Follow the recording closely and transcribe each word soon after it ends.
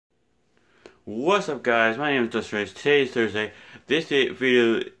What's up, guys? My name is Dustin Reyes. Today is Thursday. This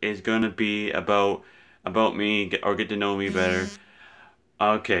video is gonna be about me, or get to know me better.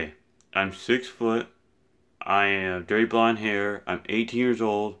 Okay, I'm 6 foot. I have dirty blonde hair. I'm 18 years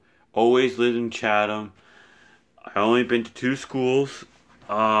old. Always lived in Chatham. I only been to 2 schools.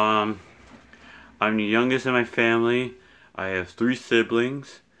 I'm the youngest in my family. I have 3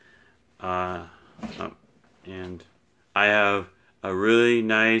 siblings. Uh, and I have a really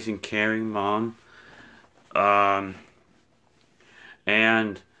nice and caring mom. Um,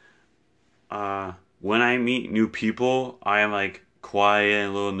 and when I meet new people, I am like quiet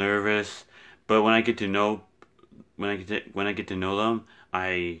and a little nervous. But when I get to know, when I get to know them,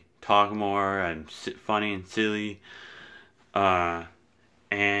 I talk more. I'm funny and silly. Uh,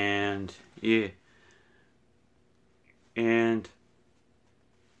 and yeah, and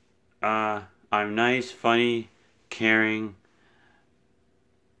I'm nice, funny, caring,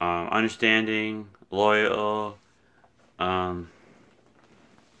 understanding, loyal, um,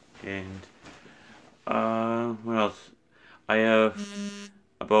 and what else? I have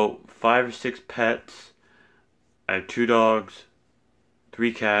about 5 or 6 pets. I have 2 dogs,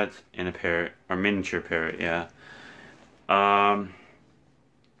 3 cats, and a parrot, or miniature parrot, yeah. I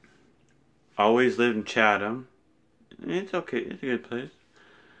always lived in Chatham. It's okay, it's a good place.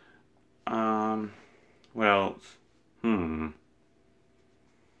 What else?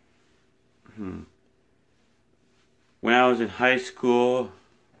 When I was in high school,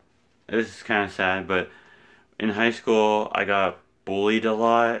 this is kind of sad, but in high school I got bullied a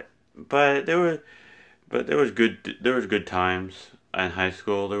lot. But there was good times in high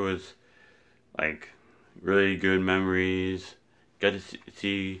school. There was like really good memories. Got to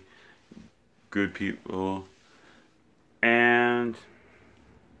see good people, and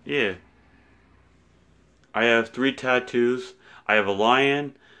yeah. I have 3 tattoos. I have a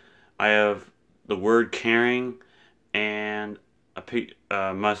lion. I have the word caring and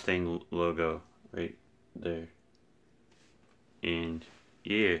a Mustang logo right there. And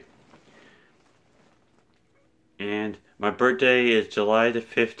yeah. And my birthday is July the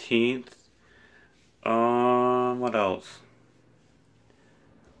 15th. What else?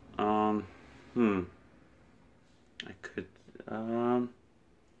 Um, hmm. I could, um,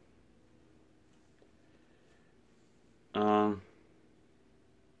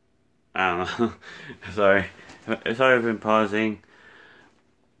 I don't know. Sorry. Sorry I've been pausing.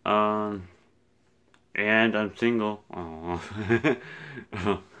 Um, and I'm single. Oh.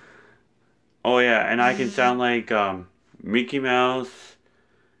 Oh yeah, and I can sound like Mickey Mouse,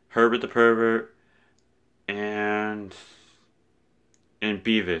 Herbert the Pervert, and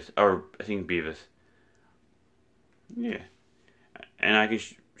Beavis, or I think Beavis. Yeah, and I can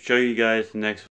show you guys the next